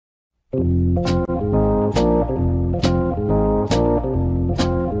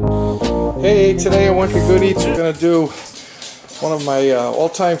Okay, today on One Good Eats, we're going to do one of my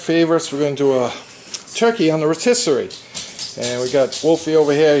all-time favorites. We're going to do a turkey on the rotisserie. And we got Wolfie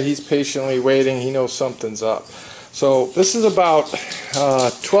over here. He's patiently waiting. He knows something's up. So this is about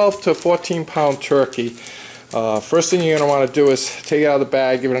 12 to 14 pound turkey. First thing you're going to want to do is take it out of the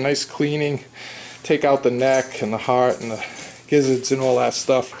bag, give it a nice cleaning, take out the neck and the heart and the gizzards and all that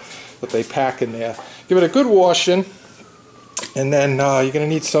stuff that they pack in there. Give it a good washing, and then you're going to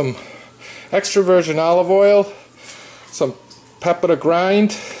need some extra virgin olive oil, some pepper to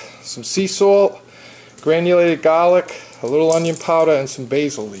grind, some sea salt, granulated garlic, a little onion powder, and some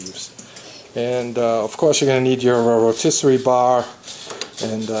basil leaves. And of course you're going to need your rotisserie bar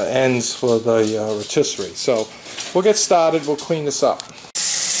and ends for the rotisserie. So we'll get started. We'll clean this up.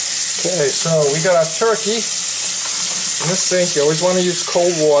 Okay, so we got our turkey in the sink. You always want to use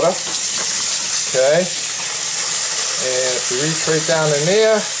cold water. Okay, and if you reach right down in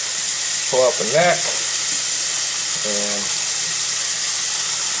there, pull out the neck and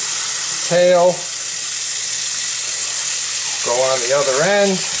tail, go on the other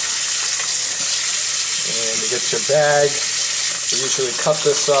end, and you get your bag. We usually cut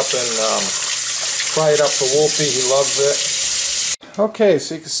this up and fry it up for Wolfie. He loves it. Okay,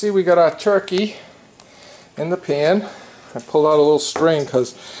 so you can see we got our turkey in the pan. I pulled out a little string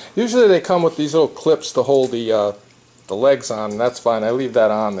because usually they come with these little clips to hold the legs on, and that's fine. I leave that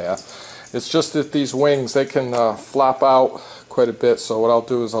on there. It's just that these wings, they can flop out quite a bit, so what I'll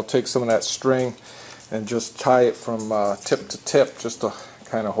do is I'll take some of that string and just tie it from tip to tip just to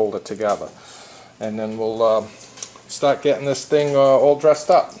kind of hold it together. And then we'll start getting this thing all dressed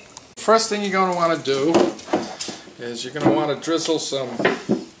up. First thing you're going to want to do is you're going to want to drizzle some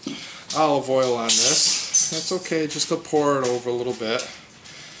olive oil on this. That's okay, just to pour it over a little bit.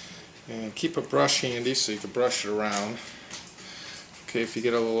 And keep a brush handy so you can brush it around. Okay, if you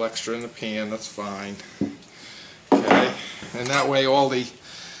get a little extra in the pan, that's fine. Okay, and that way all the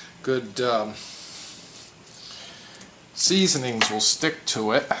good seasonings will stick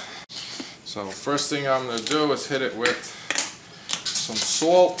to it. So first thing I'm going to do is hit it with some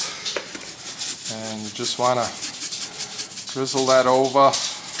salt, and you just want to drizzle that over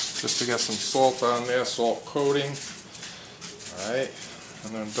just to get some salt on there, salt coating. Alright,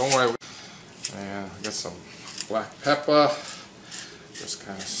 and then don't worry, and I got some black pepper. Just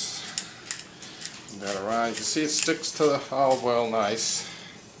kind of move that around. You can see it sticks to the olive oil nice.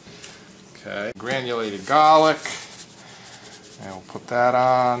 Okay, granulated garlic, and we'll put that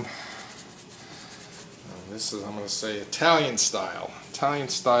on. And this is, I'm going to say, Italian style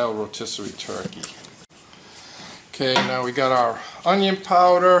rotisserie turkey. Okay, now we got our onion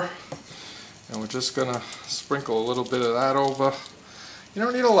powder, and we're just going to sprinkle a little bit of that over. You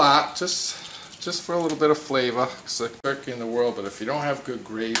don't need a lot, just for a little bit of flavor. It's the turkey in the world, but if you don't have good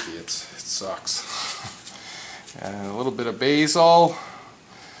gravy, it sucks. And a little bit of basil,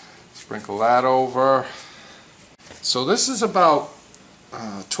 sprinkle that over. So this is about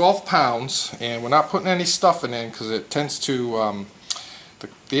 12 pounds, and we're not putting any stuffing in because it tends to,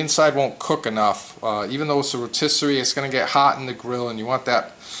 the inside won't cook enough. Even though it's a rotisserie, it's going to get hot in the grill, and you want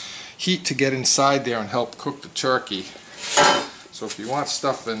that heat to get inside there and help cook the turkey. So if you want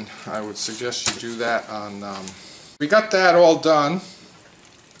stuffing, I would suggest you do that on... We got that all done,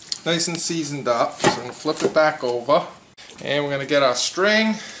 nice and seasoned up. So I'm going to flip it back over, and we're going to get our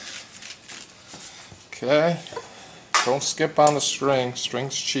string. Okay, don't skip on the string.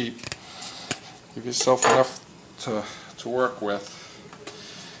 String's cheap. Give yourself enough to work with.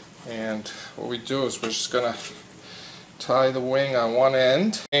 And what we do is we're just going to tie the wing on one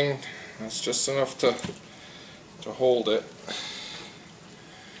end. And that's just enough to hold it.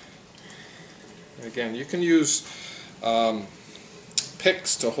 Again, you can use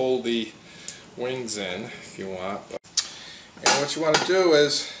picks to hold the wings in if you want. And what you want to do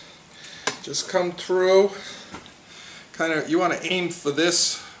is just come through, you want to aim for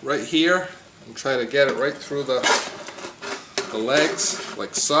this right here and try to get it right through the legs,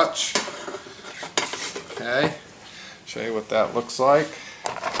 like such. Okay, show you what that looks like.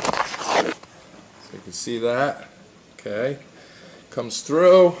 So you can see that. Okay, comes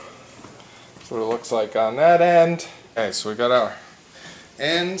through. That's what it looks like on that end. Okay, so we got our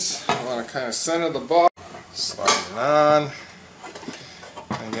ends. I want to kind of center the bar. Slide it on.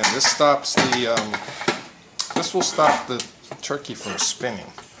 And again, this stops the. This will stop the turkey from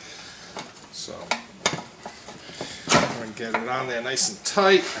spinning. So I'm going to get it on there nice and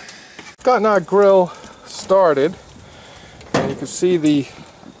tight. Gotten our grill started, and you can see the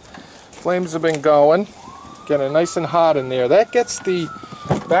flames have been going, getting nice and hot in there. That gets the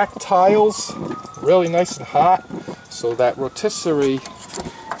back tiles really nice and hot, so that rotisserie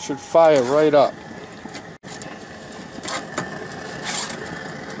should fire right up.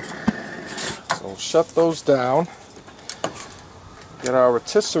 So we'll shut those down. Get our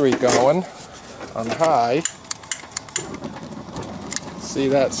rotisserie going on high. See,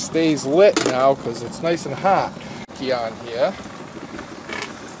 that stays lit now because it's nice and hot. Key on here.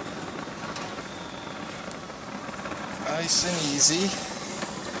 Nice and easy.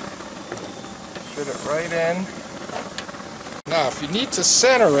 Fit it right in. Now, if you need to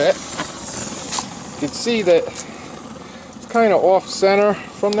center it, you can see that it's kind of off center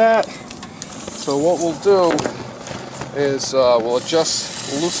from that. So what we'll do is we'll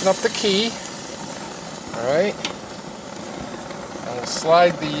loosen up the key. Alright. And we'll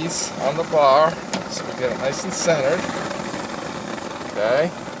slide these on the bar so we get it nice and centered. Okay.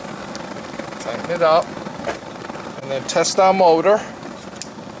 Tighten it up. And then test our motor.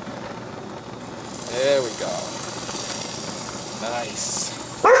 There we go.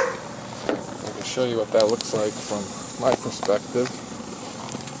 Nice. I can show you what that looks like from my perspective.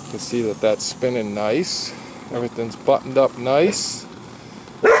 You can see that that's spinning nice. Everything's buttoned up nice.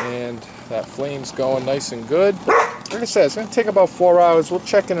 And that flame's going nice and good. Like I said, it's going to take about 4 hours. We'll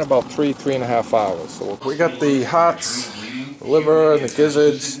check in about 3.5 hours. So we got the hearts, the liver, and the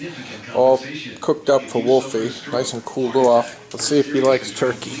gizzards all cooked up for Wolfie. Nice and cooled off. Let's see if he likes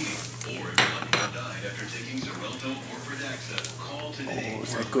turkey. Oh,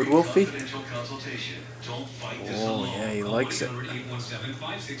 is that good, Wolfie? Oh, yeah, he likes it.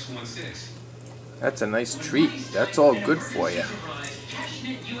 That's a nice treat. That's all good for you.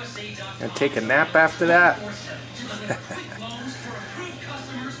 Gonna take a nap after that?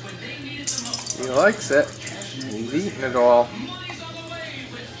 He likes it. He's eating it all.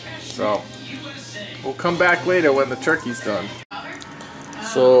 So, we'll come back later when the turkey's done.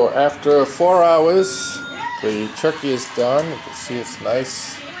 So, after 4 hours, the turkey is done. You can see it's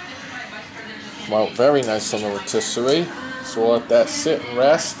nice. Well, very nice on the rotisserie. So we'll let that sit and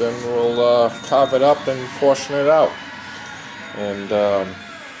rest, and we'll carve it up and portion it out. And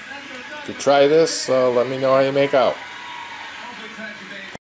if you try this, let me know how you make out.